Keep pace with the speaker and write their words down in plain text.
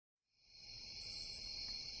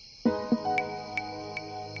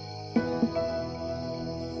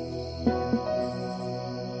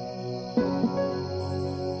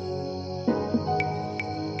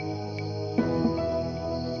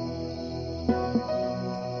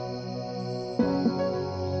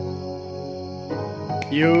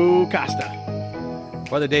Yo, Costa.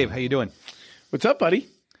 Brother Dave, how you doing? What's up, buddy?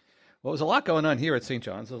 Well, there's a lot going on here at St.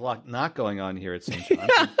 John's. There's a lot not going on here at St.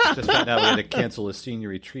 John's. Just found out we had to cancel a senior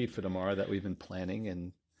retreat for tomorrow that we've been planning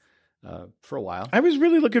and for a while. I was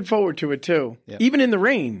really looking forward to it too, even in the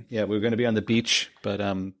rain. Yeah, we were going to be on the beach, but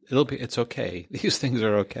it's okay. These things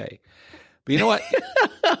are okay. But you know what?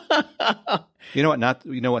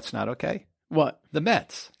 You know what's not okay? What? The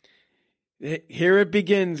Mets. Here it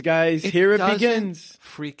begins, guys. Here it begins.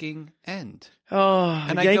 Freaking end. Oh,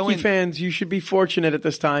 and Yankee fans, you should be fortunate at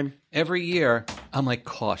this time. Every year, I'm like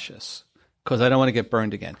cautious because I don't want to get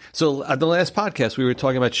burned again. So the last podcast, we were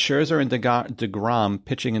talking about Scherzer and DeGrom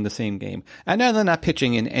pitching in the same game. And now they're not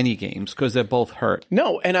pitching in any games because they're both hurt.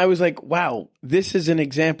 No, and I was like, wow, this is an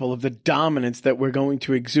example of the dominance that we're going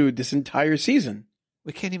to exude this entire season.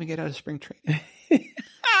 We can't even get out of spring training.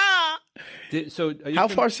 How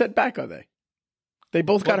far set back are they? They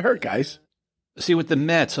both got hurt, guys. See, with the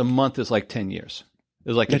Mets, a month is like 10 years.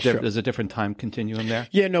 There's a different time continuum there.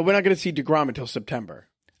 Yeah, no, we're not going to see DeGrom until September.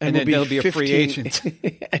 And then there'll be a free agent.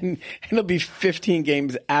 and it'll be 15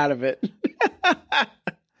 games out of it.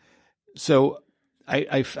 So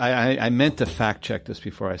I meant to fact check this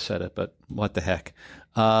before I said it, but what the heck.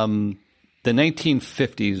 The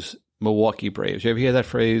 1950s Milwaukee Braves. You ever hear that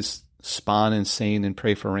phrase, spawn insane and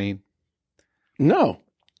pray for rain? No.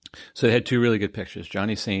 So they had two really good pitchers,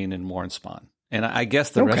 Johnny Sane and Warren Spahn. And I guess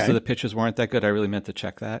the rest of the pitchers weren't that good. I really meant to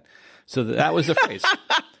check that. So that was the phrase.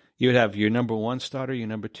 You would have your number one starter, your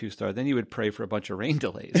number two starter. Then you would pray for a bunch of rain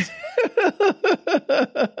delays.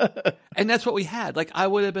 And that's what we had. Like, I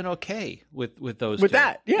would have been okay with those With two.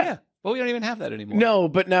 that, yeah. But we don't even have that anymore. No,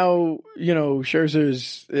 but now,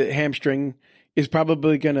 Scherzer's hamstring is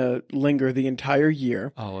probably going to linger the entire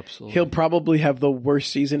year. Oh, absolutely. He'll probably have the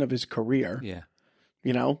worst season of his career. Yeah.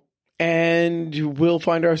 And we'll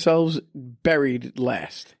find ourselves buried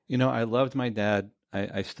last. I loved my dad.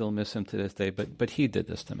 I still miss him to this day, but he did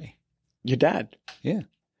this to me. Your dad? Yeah.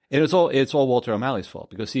 And it's all Walter O'Malley's fault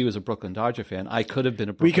because he was a Brooklyn Dodger fan. I could have been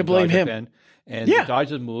a Brooklyn Dodger fan. And the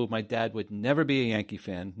Dodgers moved. My dad would never be a Yankee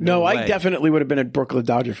fan. No way. I definitely would have been a Brooklyn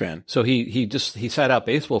Dodger fan. So he sat out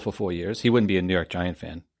baseball for 4 years. He wouldn't be a New York Giant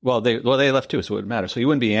fan. Well, they left too, so it wouldn't matter. So he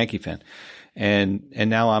wouldn't be a Yankee fan. And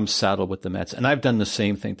now I'm saddled with the Mets. And I've done the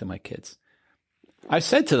same thing to my kids. I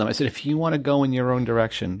said to them, if you want to go in your own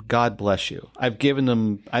direction, God bless you. I've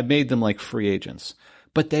made them like free agents.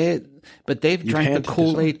 But they've drank the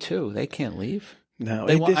Kool-Aid too. They can't leave. No,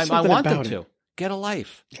 I want them to. Get a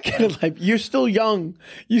life. Get a life. You're still young.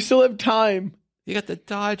 You still have time. You got the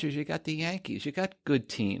Dodgers. You got the Yankees. You got good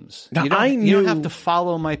teams. Now, you don't have to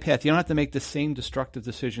follow my path. You don't have to make the same destructive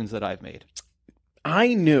decisions that I've made.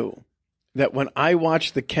 I knew that when I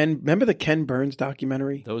watched remember the Ken Burns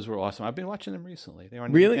documentary? Those were awesome. I've been watching them recently. They were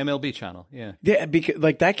on the MLB channel. Yeah. Yeah, because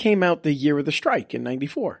that came out the year of the strike in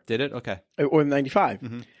 94. Did it? Okay. Or 95.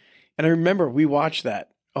 Mm-hmm. And I remember we watched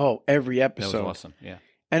that. Oh, every episode. That was awesome. Yeah.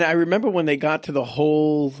 And I remember when they got to the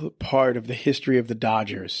whole part of the history of the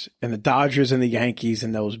Dodgers and the Yankees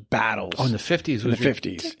and those battles. Oh, in the 50s was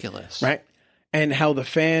ridiculous. Right? And how the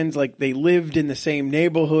fans, they lived in the same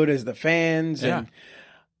neighborhood as the fans. Yeah. And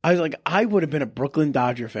I was like, I would have been a Brooklyn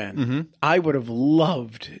Dodger fan. Mm-hmm. I would have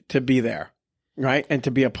loved to be there, right? And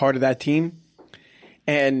to be a part of that team.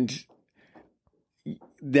 And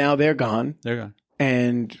now they're gone. They're gone.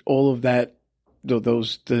 And all of that,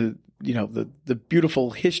 the beautiful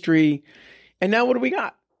history. And now what do we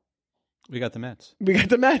got? We got the Mets.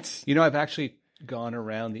 I've actually gone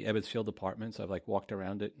around the Ebbets Field apartments. I've walked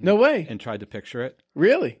around it. No way. And tried to picture it.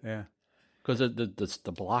 Really? Yeah. Because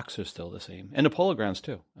the blocks are still the same, and the Polo Grounds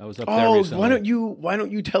too. I was up there recently. Why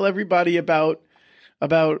don't you tell everybody about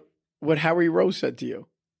what Howie Rose said to you?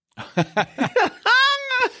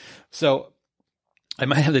 So, I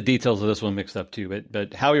might have the details of this one mixed up too,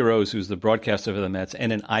 but Howie Rose, who's the broadcaster for the Mets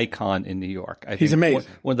and an icon in New York, he's amazing.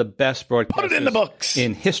 One of the best broadcasters. Put it in the books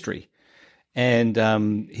in history.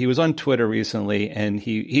 And he was on Twitter recently, and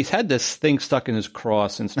he's had this thing stuck in his craw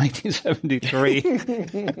since 1973.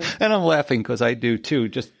 And I'm laughing because I do too,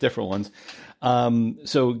 just different ones.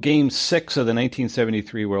 So Game 6 of the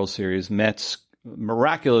 1973 World Series, Mets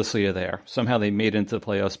miraculously are there. Somehow they made it into the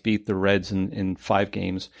playoffs, beat the Reds in 5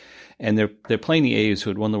 games. And they're playing the A's, who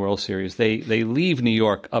had won the World Series. They leave New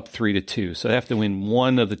York up 3-2, so they have to win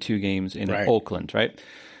one of the 2 games in Oakland, right?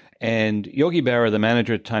 And Yogi Berra, the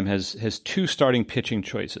manager at the time, has 2 starting pitching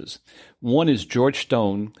choices. One is George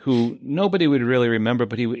Stone, who nobody would really remember,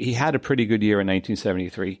 but he had a pretty good year in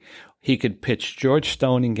 1973. He could pitch George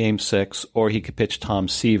Stone in Game 6, or he could pitch Tom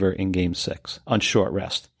Seaver in Game 6 on short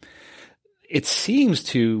rest. it seems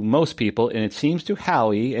to most people, and it seems to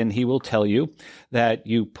Howie, and he will tell you that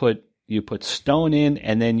you put Stone in,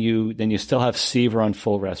 and then you still have Seaver on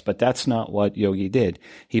full rest. But that's not what Yogi did.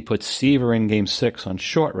 He put Seaver in Game 6 on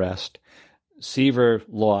short rest. Seaver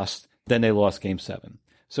lost. Then they lost Game 7.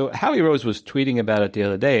 So Howie Rose was tweeting about it the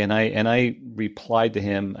other day, and I replied to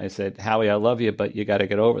him. I said, "Howie, I love you, but you got to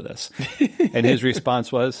get over this." And his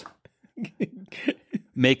response was,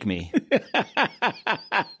 "Make me."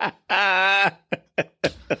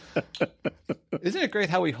 Isn't it great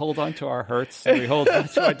how we hold on to our hurts and we hold on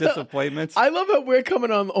to our disappointments? I love how we're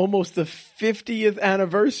coming on almost the 50th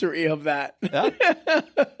anniversary of that. Yeah.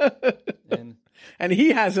 And he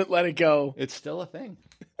hasn't let it go. It's still a thing.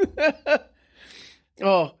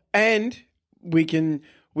 Oh, and we can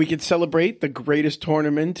celebrate the greatest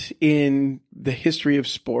tournament in the history of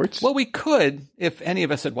sports. Well, we could, if any of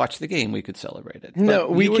us had watched the game, we could celebrate it. No,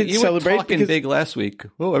 but we could celebrate. You were talking big last week.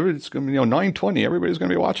 Oh, everybody's going to be 9:20. Everybody's going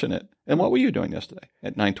to be watching it. And what were you doing yesterday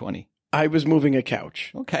at 9:20? I was moving a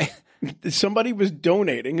couch. Okay. Somebody was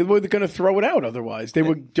donating. They were going to throw it out otherwise. They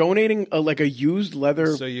were donating a used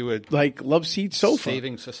leather, so you would love seat sofa.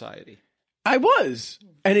 Saving society. I was,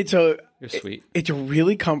 and You're sweet. It's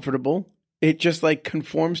really comfortable. It just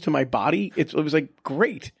conforms to my body. It was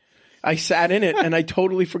great. I sat in it and I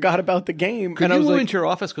totally forgot about the game. Could and you I was move into your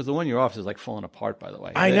office? Because the one in your office is falling apart, by the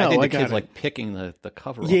way. I know. I think the got kid's it. picking the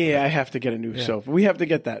cover off. Yeah, I have to get a new sofa. We have to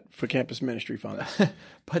get that for campus ministry funds.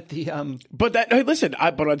 But Listen,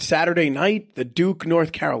 but on Saturday night, the Duke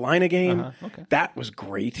North Carolina game, that was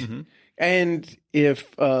great. Mm-hmm. And if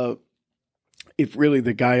really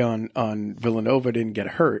the guy on Villanova didn't get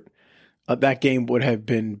hurt, that game would have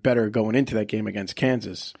been better going into that game against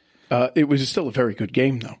Kansas. It was still a very good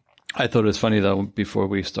game, though. I thought it was funny, though, before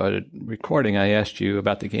we started recording, I asked you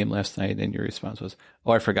about the game last night, and your response was,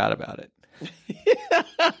 "Oh, I forgot about it."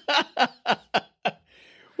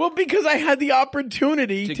 Well, because I had the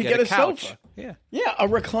opportunity to get a sofa. Yeah, a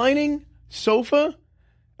reclining sofa.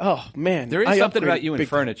 Oh, man. There is something about you in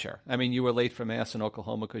furniture. I mean, you were late for Mass in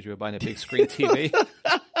Oklahoma because you were buying a big screen TV.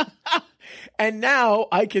 And now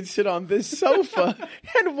I can sit on this sofa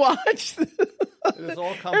and watch the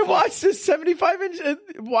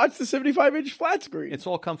 75-inch flat screen. It's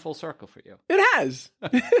all come full circle for you. It has.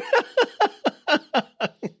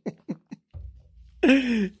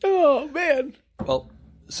 Oh, man. Well,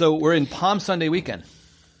 so we're in Palm Sunday weekend.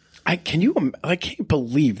 I can't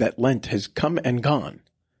believe that Lent has come and gone.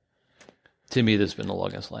 To me, this has been the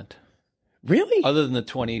longest Lent. Really? Other than the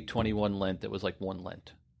 2021 Lent, it was one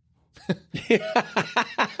Lent.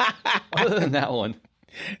 Other than that one.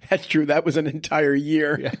 That's true. That was an entire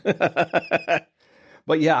year. Yeah.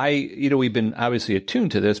 But yeah, we've been obviously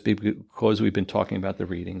attuned to this because we've been talking about the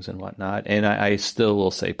readings and whatnot. And I still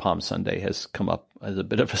will say Palm Sunday has come up as a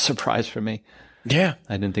bit of a surprise for me. Yeah.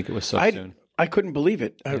 I didn't think it was so soon. I couldn't believe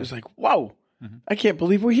it. I was like, wow, I can't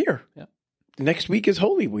believe we're here. Yeah. Next week is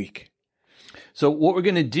Holy Week. So what we're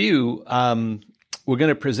going to do, we're going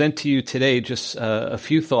to present to you today just a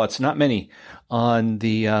few thoughts, not many, on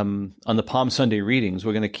the Palm Sunday readings.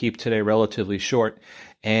 We're going to keep today relatively short,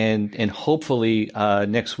 and hopefully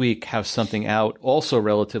next week have something out also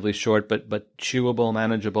relatively short, but chewable,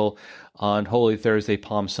 manageable on Holy Thursday,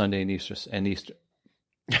 Palm Sunday, and Easter.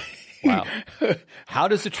 Wow. How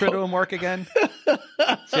does the Triduum work again?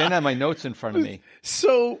 See, I have my notes in front of me.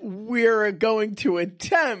 So we're going to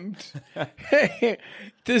attempt.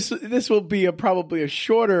 This will be probably a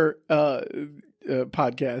shorter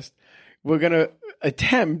podcast. We're going to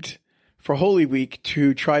attempt for Holy Week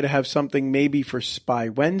to try to have something maybe for Spy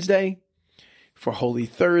Wednesday, for Holy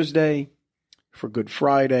Thursday, for Good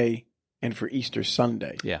Friday, and for Easter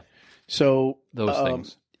Sunday. Yeah. So those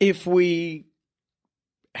things. If we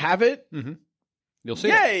have it, you'll see.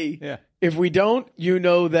 Yay! It. Yeah. If we don't, you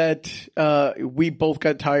know that we both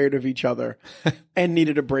got tired of each other and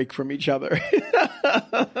needed a break from each other.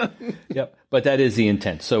 Yep, but that is the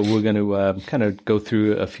intent. So we're going to kind of go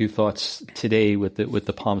through a few thoughts today with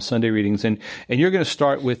the Palm Sunday readings, and you're going to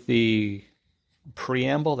start with the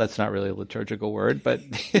preamble. That's not really a liturgical word, but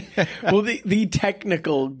well, the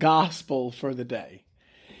technical gospel for the day.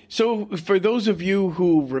 So for those of you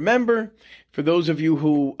who remember, for those of you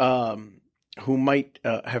who might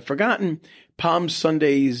have forgotten, Palm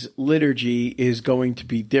Sunday's liturgy is going to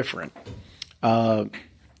be different.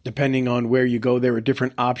 Depending on where you go, there are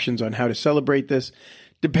different options on how to celebrate this,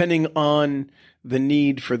 depending on the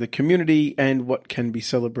need for the community and what can be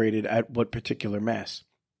celebrated at what particular Mass.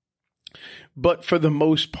 But for the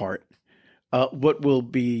most part, what will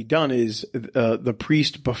be done is the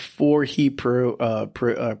priest, before he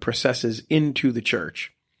processes into the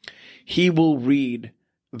church, he will read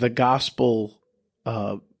the gospel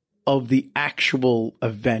of the actual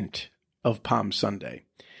event of Palm Sunday.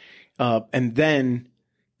 And then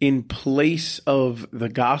in place of the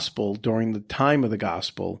gospel, during the time of the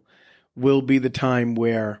gospel, will be the time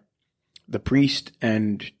where the priest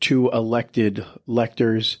and 2 elected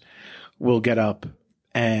lectors will get up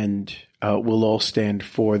and we'll all stand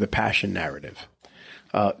for the Passion narrative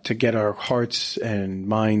to get our hearts and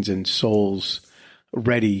minds and souls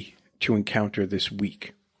ready to encounter this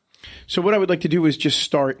week. So what I would like to do is just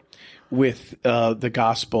start with the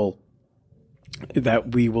gospel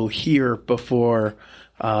that we will hear before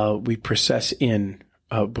we process in,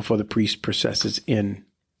 before the priest processes in.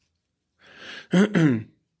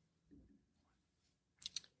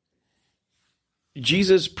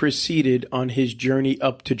 Jesus proceeded on his journey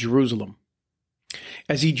up to Jerusalem.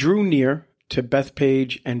 As he drew near to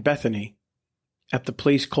Bethphage and Bethany, at the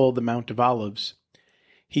place called the Mount of Olives,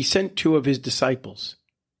 he sent 2 of his disciples.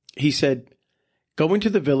 He said, "Go into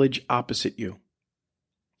the village opposite you,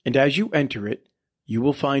 and as you enter it, you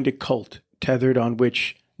will find a colt tethered on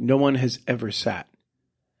which no one has ever sat.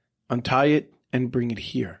 Untie it and bring it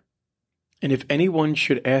here. And if anyone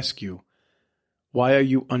should ask you, 'Why are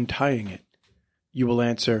you untying it?' you will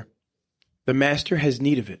answer, 'The master has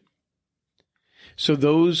need of it.'" So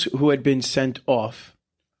those who had been sent off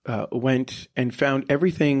went and found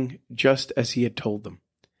everything just as he had told them.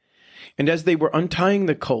 And as they were untying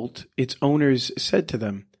the colt, its owners said to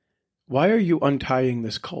them, "Why are you untying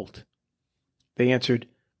this colt?" They answered,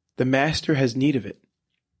 "The master has need of it."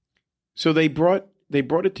 So they brought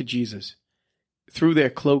it to Jesus, threw their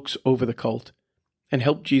cloaks over the colt, and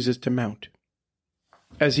helped Jesus to mount.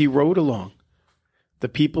 As he rode along, the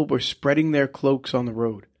people were spreading their cloaks on the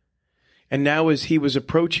road. And now as he was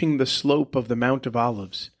approaching the slope of the Mount of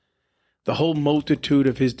Olives, the whole multitude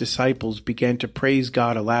of his disciples began to praise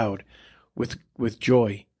God aloud with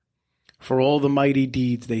joy for all the mighty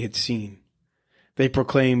deeds they had seen. They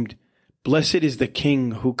proclaimed, "Blessed is the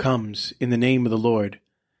King who comes in the name of the Lord.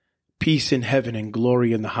 Peace in heaven and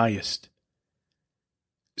glory in the highest."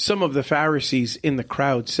 Some of the Pharisees in the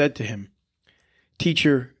crowd said to him,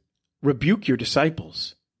 "Teacher, rebuke your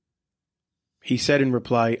disciples." He said in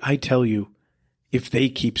reply, "I tell you, if they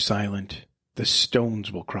keep silent, the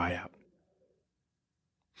stones will cry out."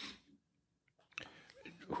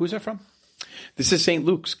 Who's that from? This is St.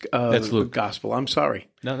 Luke's That's Luke. gospel. I'm sorry.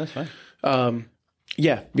 No, that's fine.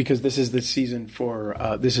 Yeah, because this is the season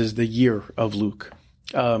this is the year of Luke.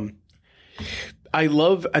 I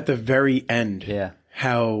love at the very end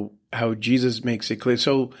how Jesus makes it clear.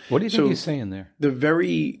 So what do you think he's saying there? Just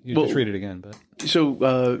read it again, but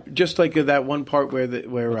just like that one part where the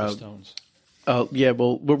stones.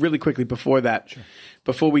 Well, really quickly before that, Sure.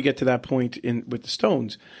 Before we get to that point with the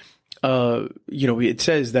stones, it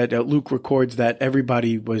says that Luke records that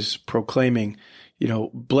everybody was proclaiming,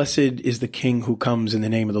 "Blessed is the King who comes in the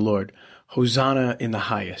name of the Lord. Hosanna in the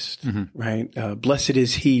highest," right? "Blessed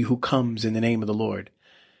is he who comes in the name of the Lord."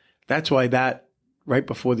 That's why that right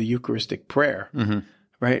before the Eucharistic prayer,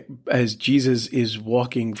 right, as Jesus is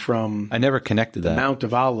walking from I never connected that Mount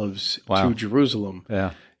of Olives to Jerusalem.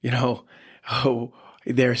 Yeah,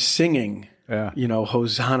 they're singing,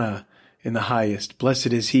 Hosanna in the highest.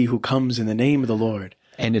 Blessed is he who comes in the name of the Lord.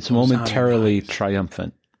 And it's momentarily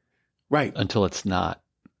triumphant. Right. Until it's not.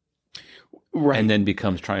 Right. And then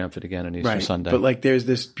becomes triumphant again on Easter Sunday. But there's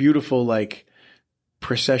this beautiful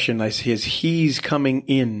procession as he's coming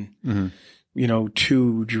in,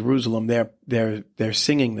 to Jerusalem. They're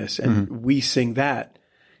singing this, and we sing that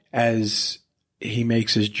as he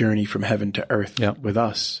makes his journey from heaven to earth with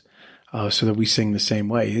us, so that we sing the same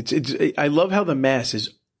way. I love how the Mass is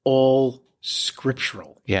all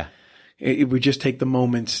scriptural. Yeah. It would just take the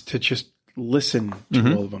moments to just listen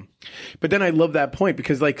to all of them. But then I love that point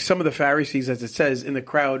because some of the Pharisees, as it says in the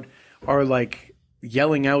crowd, are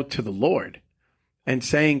yelling out to the Lord and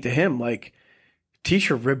saying to him,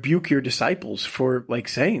 "Teacher, rebuke your disciples for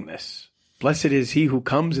saying this. Blessed is he who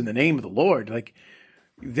comes in the name of the Lord."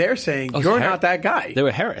 They're saying, "You're not that guy." They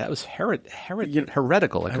were that was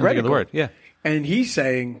heretical. I couldn't think of the word. Yeah. And he's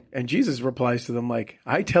saying, and Jesus replies to them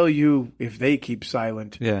 "I tell you, if they keep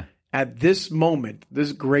silent, at this moment,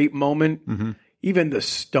 this great moment, even the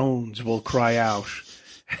stones will cry out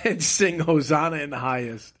and sing Hosanna in the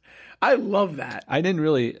highest." I love that. I didn't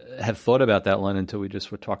really have thought about that line until we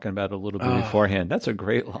just were talking about it a little bit beforehand. That's a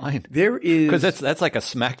great line. There is, because that's like a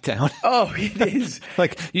smackdown. Oh, it is.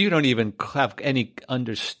 You don't even have any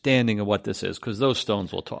understanding of what this is because those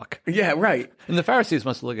stones will talk. Yeah, right. And the Pharisees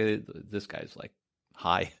must look at it. This guy's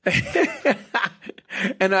high.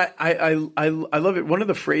 And I love it. One of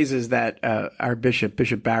the phrases that our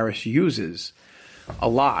Bishop Barris uses a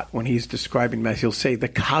lot when he's describing Mass. He'll say the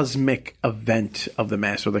cosmic event of the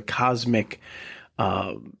Mass, or the cosmic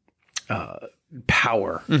power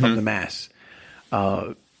of the Mass.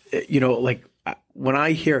 Like when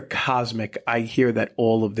I hear cosmic, I hear that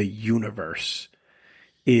all of the universe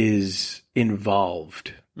is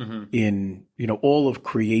involved in, all of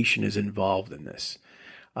creation is involved in this.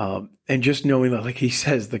 And just knowing that, like he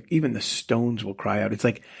says, that even the stones will cry out. It's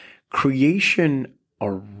like creation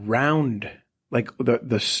around, like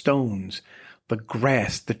the stones, the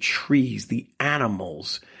grass, the trees, the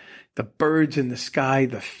animals, the birds in the sky,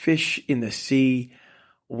 the fish in the sea,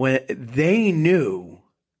 when they knew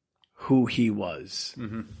who he was.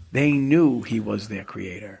 They knew he was their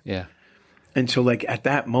creator. Yeah. And so like at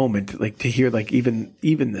that moment, like to hear like even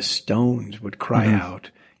the stones would cry out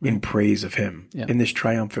in praise of him in this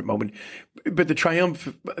triumphant moment. But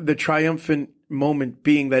the triumphant moment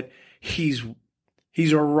being that he's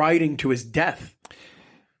riding to his death.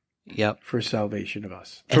 Yep. For salvation of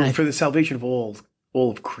us. For the salvation of all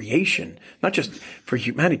of creation, not just for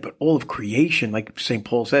humanity, but all of creation. Like St.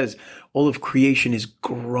 Paul says, all of creation is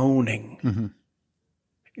groaning,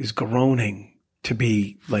 to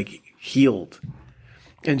be like healed.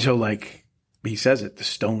 And so like he says it, the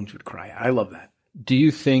stones would cry. I love that. Do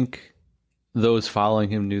you think those following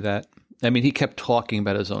him knew that? I mean, he kept talking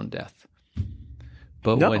about his own death,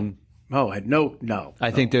 but no.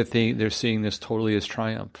 I think they're seeing this totally as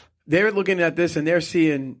triumph. They're looking at this and they're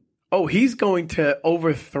seeing, oh, he's going to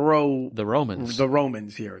overthrow the Romans. The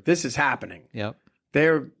Romans here. This is happening. Yep.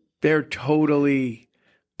 They're totally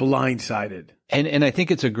blindsided. And I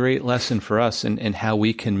think it's a great lesson for us in how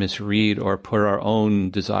we can misread or put our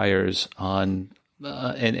own desires on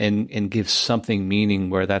and give something meaning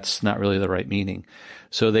where that's not really the right meaning.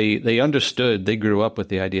 So they understood, they grew up with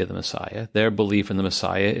the idea of the Messiah. Their belief in the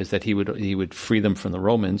Messiah is that he would free them from the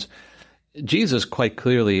Romans. Jesus quite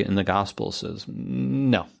clearly in the Gospel says,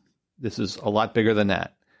 no, this is a lot bigger than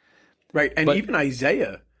that. Right. And even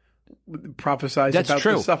Isaiah prophesies about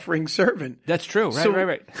the suffering servant. That's true. Right, so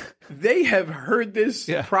right. They have heard this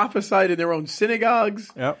prophesied in their own synagogues.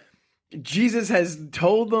 Yep. Jesus has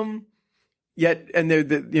told them,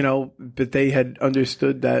 but they had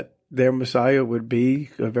understood that their Messiah would be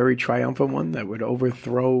a very triumphant one that would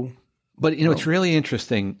overthrow. But, it's really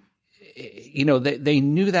interesting. They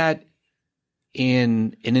knew that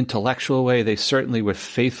in an intellectual way. They certainly were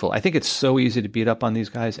faithful. I think it's so easy to beat up on these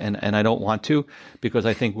guys, and I don't want to, because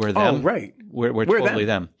I think we're them. Oh, right. We're totally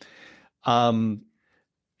them.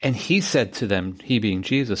 And he said to them, he being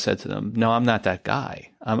Jesus said to them, no, I'm not that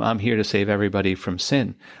guy. I'm here to save everybody from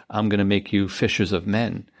sin. I'm going to make you fishers of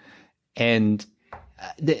men. And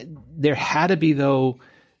there had to be, though,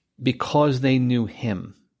 because they knew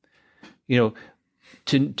him,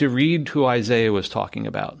 to read who Isaiah was talking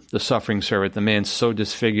about, the suffering servant, the man so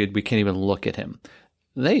disfigured we can't even look at him.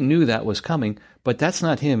 They knew that was coming, but that's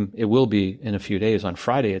not him. It will be in a few days. On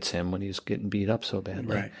Friday, it's him when he's getting beat up so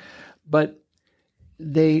badly. Right. But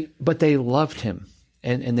they loved him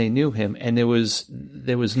and they knew him, and there was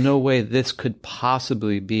no way this could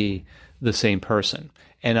possibly be the same person.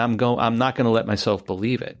 And I'm not going to let myself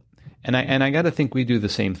believe it. And I got to think we do the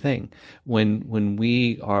same thing when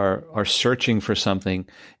we are searching for something,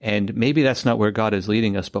 and maybe that's not where God is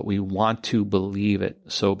leading us, but we want to believe it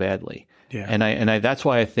so badly. Yeah. And that's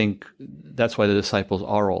why I think that's why the disciples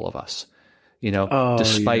are all of us.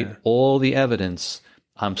 Despite all the evidence,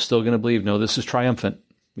 I'm still going to believe, no, this is triumphant.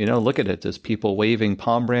 Look at it. There's people waving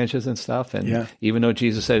palm branches and stuff. And even though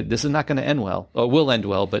Jesus said, this is not going to end well, or will end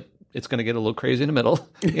well, but it's going to get a little crazy in the middle.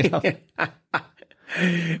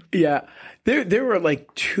 Yeah. There were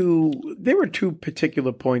two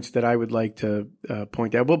particular points that I would like to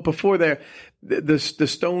point out. Well, before the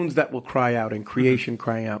stones that will cry out and creation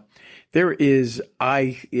crying out, there is,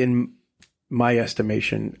 in my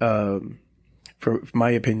estimation, for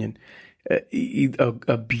my opinion,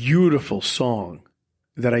 a beautiful song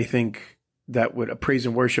that I think a praise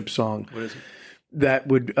and worship song. What is it? That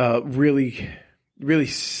would really, really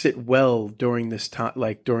sit well during this time,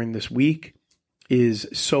 like during this week, is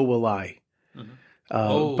 "So Will I,"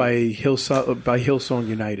 by Hillsong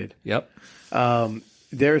United. Yep.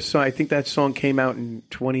 I think that song came out in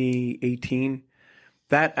 2018.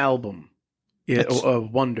 That album,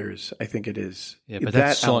 Wonders, I think it is. Yeah, but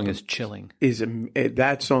that song is chilling.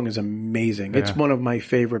 That song is amazing. Yeah. It's one of my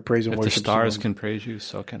favorite praise and worship songs. If the stars can praise you,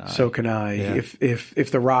 so can I. So can I. Yeah.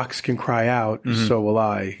 If the rocks can cry out, so will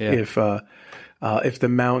I. Yeah. If the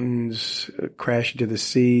mountains crash into the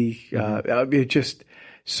sea, it just,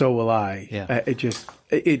 so will I. Yeah.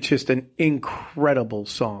 It's just an incredible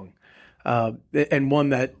song, and one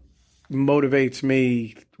that motivates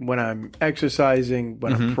me when I'm exercising,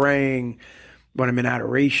 when I'm praying, when I'm in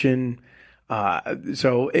adoration.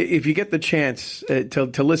 So if you get the chance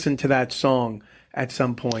to listen to that song at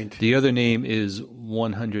some point. The other name is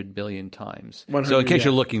 100 billion times. So in case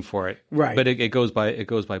you're looking for it. Right. But it goes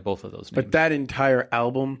by both of those names. But that entire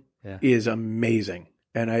album is amazing.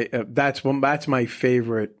 And that's my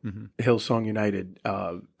favorite Hillsong United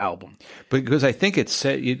album. Because I think it's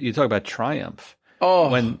you talk about triumph.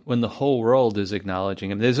 Oh, when the whole world is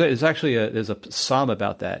acknowledging him. There's actually a psalm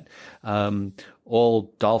about that.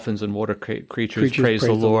 All dolphins and water creatures praise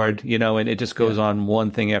the Lord, and it just goes on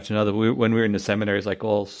one thing after another. When we were in the seminary, it's like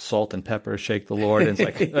all salt and pepper, shake the Lord. And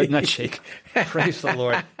it's like, not shake, praise the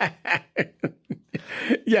Lord.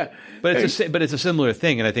 Yeah. But it's a similar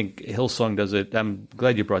thing. And I think Hillsong does it. I'm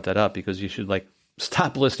glad you brought that up because you should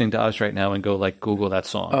stop listening to us right now and go Google that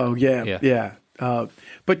song. Oh, yeah.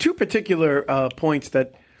 But two particular points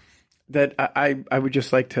that I would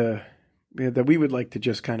just like to that we would like to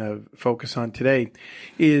just kind of focus on today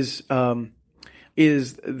is the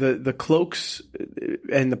cloaks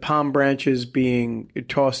and the palm branches being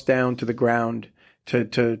tossed down to the ground to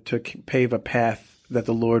pave a path that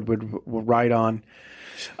the Lord will ride on,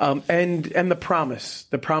 and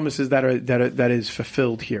the promises that is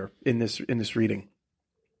fulfilled here in this reading.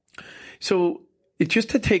 So it's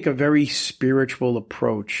just to take a very spiritual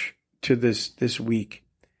approach to this week.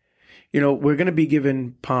 We're going to be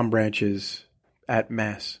given palm branches at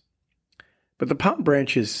Mass, but the palm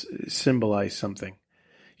branches symbolize something.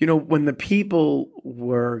 When the people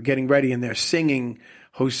were getting ready and they're singing,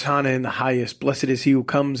 Hosanna in the highest, blessed is he who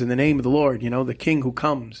comes in the name of the Lord, the King who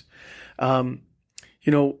comes, and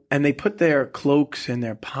they put their cloaks and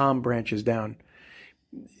their palm branches down.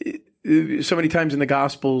 So many times in the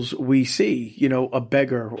Gospels we see, a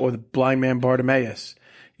beggar or the blind man Bartimaeus,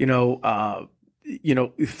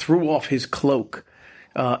 threw off his cloak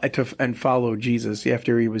and followed Jesus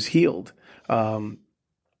after he was healed,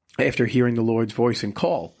 after hearing the Lord's voice and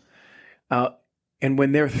call. And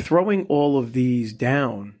when they're throwing all of these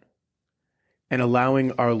down and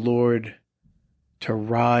allowing our Lord to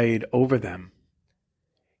ride over them,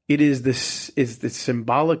 it is the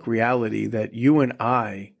symbolic reality that you and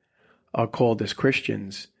I are called as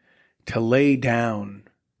Christians to lay down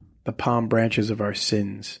the palm branches of our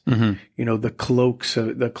sins, the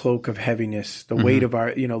cloak of heaviness, the weight of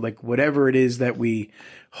our, whatever it is that we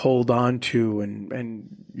hold on to and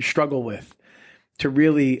struggle with, to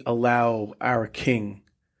really allow our King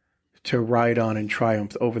to ride on and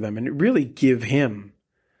triumph over them and really give him,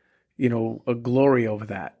 a glory over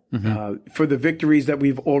that, for the victories that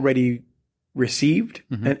we've already received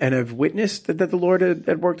and have witnessed that the Lord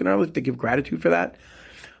had worked in our life, to give gratitude for that.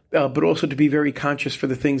 But also to be very conscious for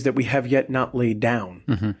the things that we have yet not laid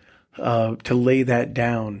down, to lay that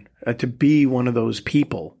down, to be one of those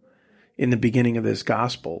people in the beginning of this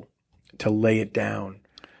gospel, to lay it down.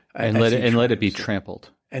 And let it be trampled.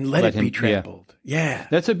 And let it be trampled. Yeah.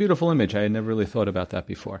 That's a beautiful image. I had never really thought about that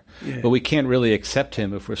before. Yeah. But we can't really accept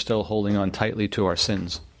him if we're still holding on tightly to our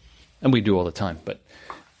sins. And we do all the time, but...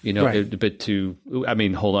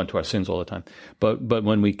 right. Hold on to our sins all the time. But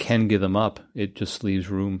when we can give them up, it just leaves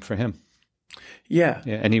room for him. Yeah.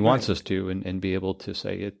 And he wants us to and be able to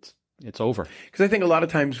say it's over. Because I think a lot of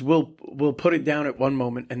times we'll put it down at one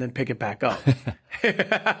moment and then pick it back up.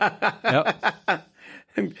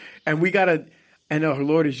 And we gotta, and our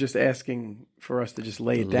Lord is just asking for us to just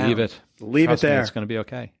lay it down. Leave it there. It's going to be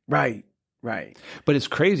okay. Right. But it's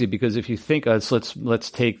crazy because if you think, let's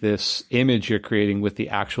take this image you're creating with the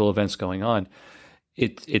actual events going on,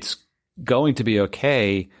 it's going to be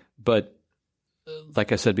okay, but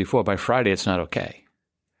like I said before, by Friday it's not okay.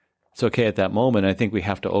 It's okay at that moment. I think we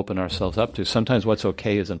have to open ourselves up to sometimes what's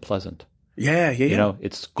okay isn't pleasant. Yeah.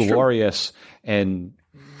 It's glorious and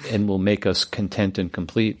will make us content and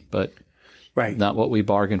complete, but not what we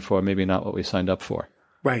bargained for, maybe not what we signed up for.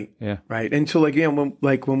 Right. Yeah. Right. And so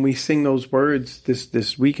when we sing those words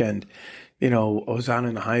this weekend, Hosanna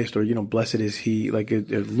in the highest, or, blessed is he,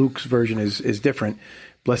 Luke's version is different.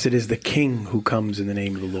 Blessed is the King who comes in the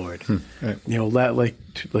name of the Lord. Right.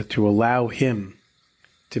 To allow him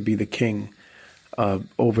to be the King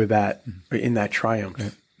over that, in that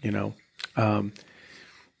triumph, right.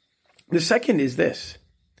 The second is this,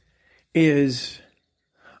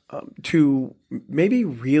 to maybe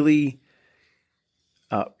really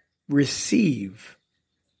receive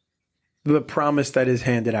the promise that is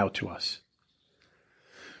handed out to us.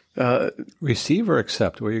 Receive or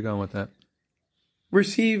accept? Where are you going with that?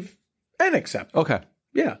 Receive and accept. Okay.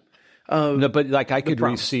 Yeah. No, but I could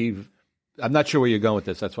receive. I'm not sure where you're going with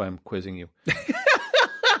this. That's why I'm quizzing you.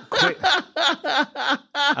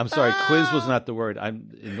 I'm sorry, quiz was not the word.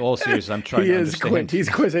 In all seriousness, I'm trying to understand. He's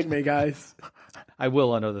quizzing me, guys. I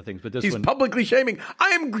will on other things, but he's publicly shaming. I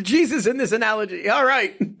am Jesus in this analogy. All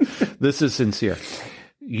right. This is sincere.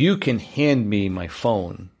 You can hand me my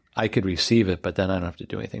phone. I could receive it, but then I don't have to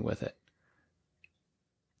do anything with it.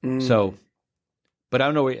 So, but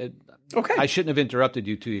I don't know. Okay. I shouldn't have interrupted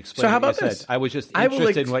you to explain what you said. I was just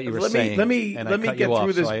interested in what you were saying. Let me get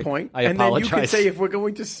through this point, and then you can say if we're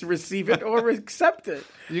going to receive it or accept it.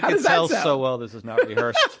 You can tell so well this is not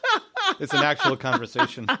rehearsed. It's an actual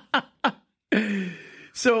conversation.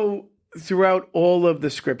 So throughout all of the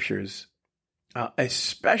scriptures,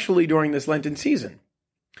 especially during this Lenten season,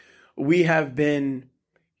 we have been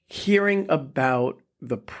hearing about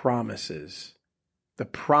the promises, the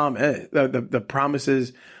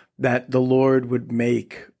promises that the Lord would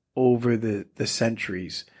make over the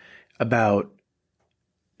centuries about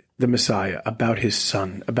the Messiah, about his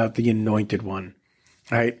son, about the anointed one,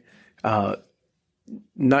 right?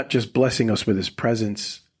 Not just blessing us with his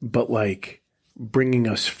presence, but like bringing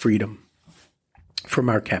us freedom from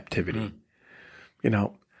our captivity,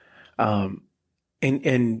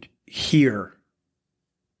 and here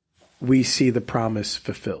we see the promise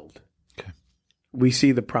fulfilled. Okay. We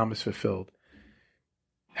see the promise fulfilled.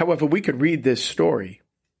 However, we could read this story.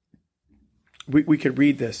 We could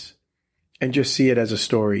read this and just see it as a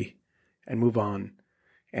story and move on.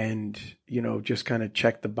 And, just kind of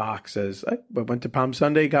check the box as I went to Palm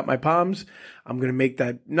Sunday, got my palms. I'm going to make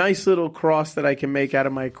that nice little cross that I can make out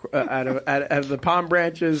of my out of the palm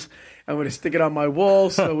branches. I'm going to stick it on my wall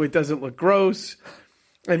so it doesn't look gross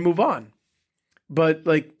and move on. But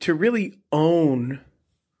like to really own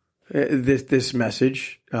this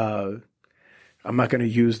message, I'm not going to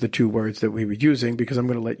use the two words that we were using because I'm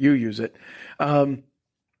going to let you use it.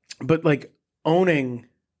 But like owning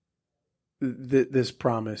this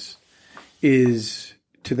promise is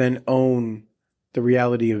to then own the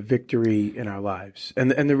reality of victory in our lives and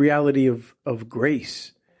the reality of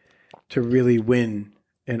grace to really win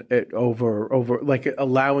and over like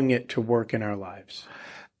allowing it to work in our lives.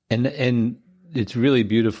 And it's really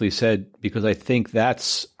beautifully said, because I think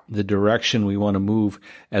that's the direction we want to move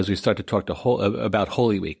as we start to talk about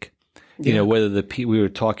Holy Week. Whether we were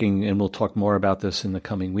talking, and we'll talk more about this in the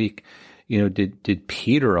coming week. Did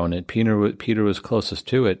Peter own it? Peter was closest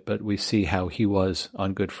to it, but we see how he was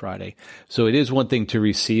on Good Friday. So it is one thing to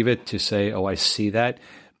receive it, to say, "Oh, I see that,"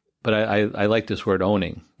 but I like this word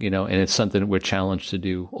owning. And it's something that we're challenged to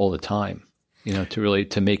do all the time.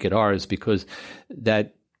 To make it ours, because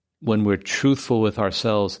that when we're truthful with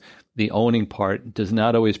ourselves, the owning part does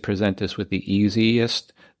not always present us with the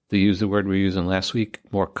easiest, to use the word we were using last week,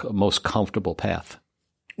 most comfortable path.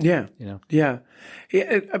 Yeah. Yeah.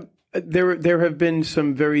 There have been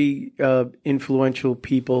some very influential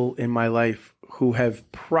people in my life who have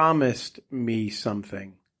promised me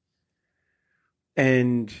something.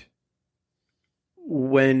 And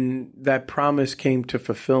when that promise came to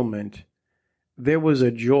fulfillment, there was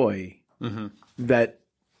a joy that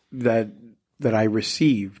I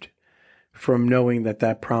received from knowing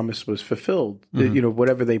that promise was fulfilled.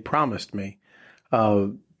 Whatever they promised me,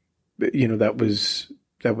 that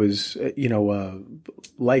was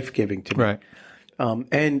life-giving to me. Right.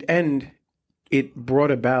 And it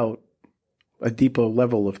brought about a deeper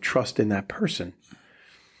level of trust in that person.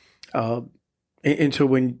 And so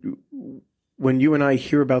when you and I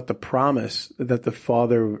hear about the promise that the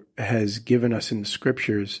Father has given us in the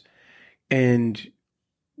Scriptures, and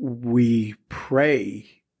we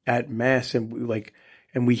pray at Mass and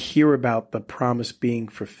we hear about the promise being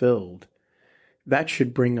fulfilled, that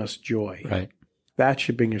should bring us joy. Right. That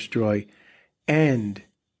should bring us joy, and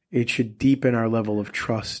it should deepen our level of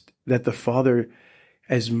trust that the Father,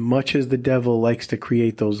 as much as the devil likes to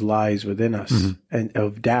create those lies within us and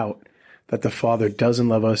of doubt, that the Father doesn't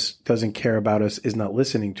love us, doesn't care about us, is not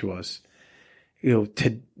listening to us.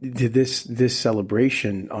 To this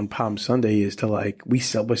celebration on Palm Sunday is to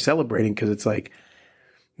we're celebrating because it's like,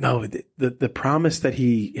 no, the promise that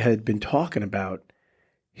he had been talking about,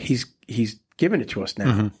 he's given it to us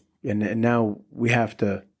now. And now we have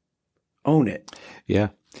to own it. Yeah.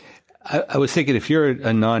 I was thinking, if you're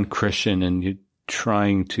a non-Christian and you're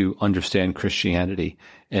trying to understand Christianity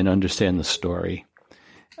and understand the story,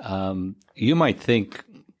 you might think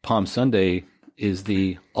Palm Sunday is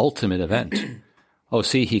the ultimate event. Oh,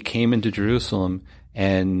 see, he came into Jerusalem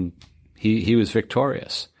and he was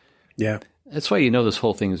victorious. Yeah. That's why this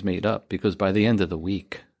whole thing is made up, because by the end of the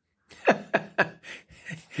week,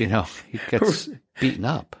 he gets beaten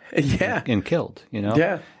up and killed,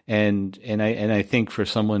 Yeah. And I think for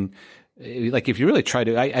someone, like if you really try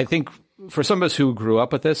to, I think for some of us who grew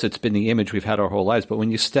up with this, it's been the image we've had our whole lives. But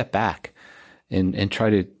when you step back and try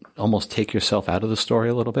to almost take yourself out of the story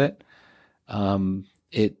a little bit,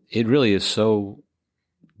 it really is so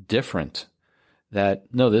different that,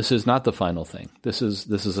 no, this is not the final thing. This is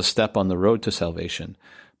a step on the road to salvation.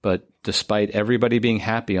 But despite everybody being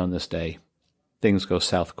happy on this day, things go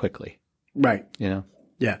south quickly. Right. You know?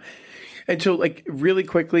 Yeah. And so, like, really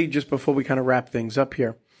quickly, just before we kind of wrap things up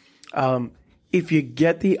here, if you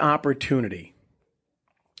get the opportunity,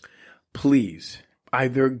 please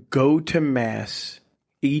either go to Mass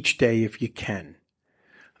each day if you can,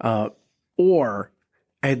 or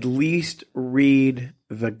at least read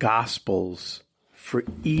the Gospels for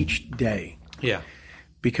each day. Yeah.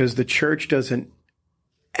 Because the church does an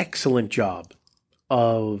excellent job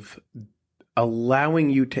of allowing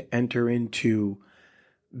you to enter into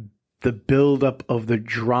the buildup of the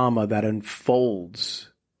drama that unfolds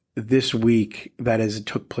this week that as it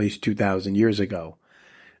took place 2,000 years ago.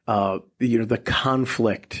 The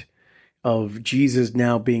conflict of Jesus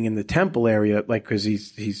now being in the temple area, like, because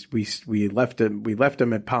we left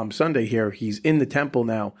him at Palm Sunday here. He's in the temple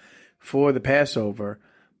now for the Passover.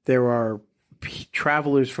 There are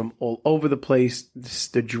travelers from all over the place.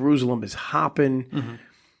 The Jerusalem is hopping. Mm-hmm.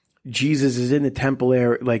 Jesus is in the temple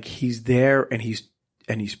area, like he's there, and he's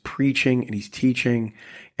preaching and he's teaching,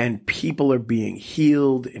 and people are being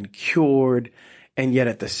healed and cured, and yet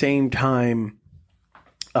at the same time,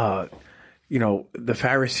 the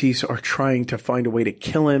Pharisees are trying to find a way to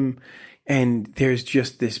kill him, and there's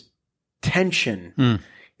just this tension.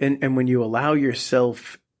 And when you allow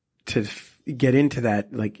yourself to get into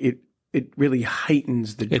that, like it really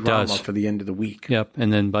heightens the drama for the end of the week. Yep.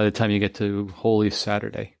 And then by the time you get to Holy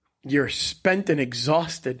Saturday, you're spent and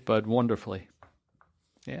exhausted, but wonderfully.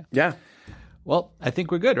 Yeah. Yeah. Well, I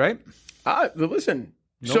think we're good, right? Listen.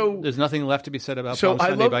 Nope, so there's nothing left to be said about Palm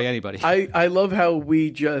Sunday by anybody. I love how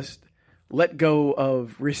we just let go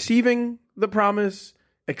of receiving the promise,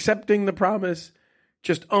 accepting the promise,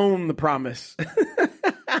 just own the promise.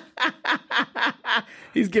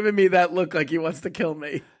 He's giving me that look like he wants to kill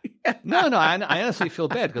me. No, I honestly feel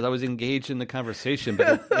bad because I was engaged in the conversation,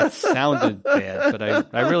 but it sounded bad, but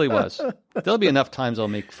I really was. There'll be enough times I'll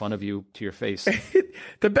make fun of you to your face.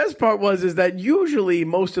 The best part is that usually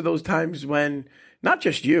most of those times when not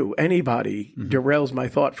just you, anybody derails my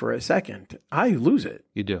thought for a second, I lose it.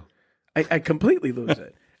 You do. I completely lose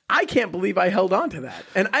it. I can't believe I held on to that.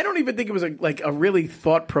 And I don't even think it was a really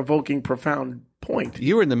thought-provoking, profound point.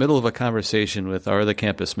 You were in the middle of a conversation with our other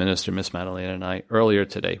campus minister, Miss Madalena, and I earlier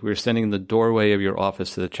today. We were standing in the doorway of your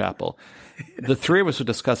office to the chapel. The three of us were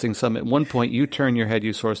discussing something. At one point, you turned your head,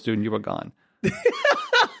 you saw a student, you were gone.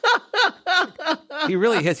 He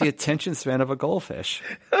really has the attention span of a goldfish.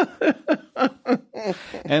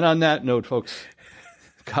 And on that note, folks,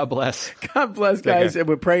 God bless. God bless, guys. And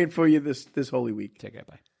we're praying for you this Holy Week. Take care.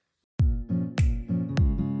 Bye.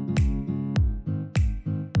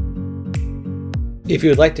 If you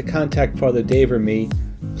would like to contact Father Dave or me,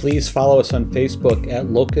 please follow us on Facebook at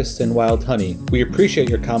Locusts and Wild Honey. We appreciate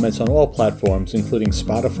your comments on all platforms, including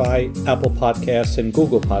Spotify, Apple Podcasts, and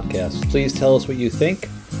Google Podcasts. Please tell us what you think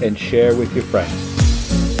and share with your friends.